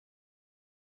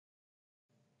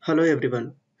Hello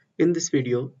everyone. In this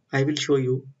video, I will show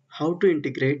you how to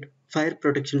integrate fire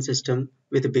protection system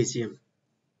with BGM.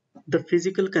 The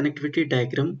physical connectivity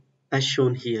diagram as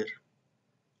shown here.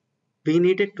 We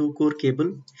need a 2-core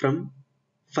cable from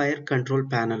fire control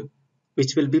panel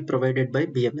which will be provided by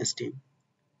BMS team.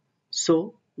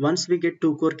 So once we get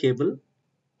 2-core cable,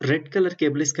 red color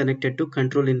cable is connected to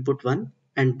control input 1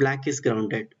 and black is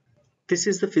grounded. This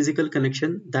is the physical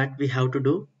connection that we have to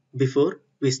do before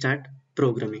we start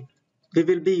programming. We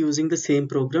will be using the same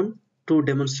program to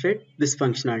demonstrate this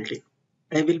functionality.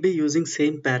 I will be using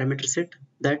same parameter set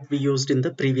that we used in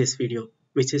the previous video,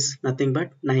 which is nothing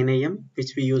but 9 AM,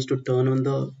 which we used to turn on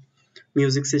the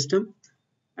music system,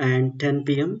 and 10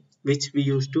 PM, which we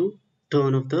used to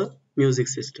turn off the music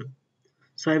system.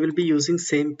 So I will be using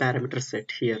same parameter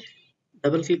set here.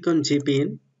 Double click on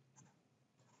GPN,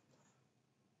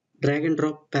 drag and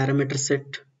drop parameter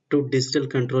set to digital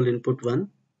control input 1.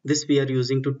 This we are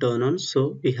using to turn on,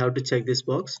 so we have to check this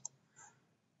box.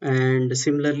 And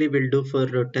similarly we'll do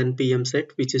for 10 PM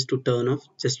set, which is to turn off.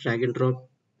 Just drag and drop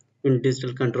in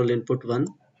digital control input 1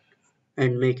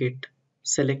 and make it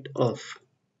select off.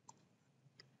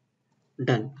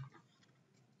 Done.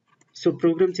 So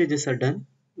program changes are done.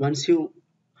 Once you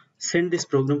send this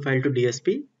program file to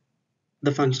DSP,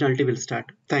 the functionality will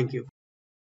start. Thank you.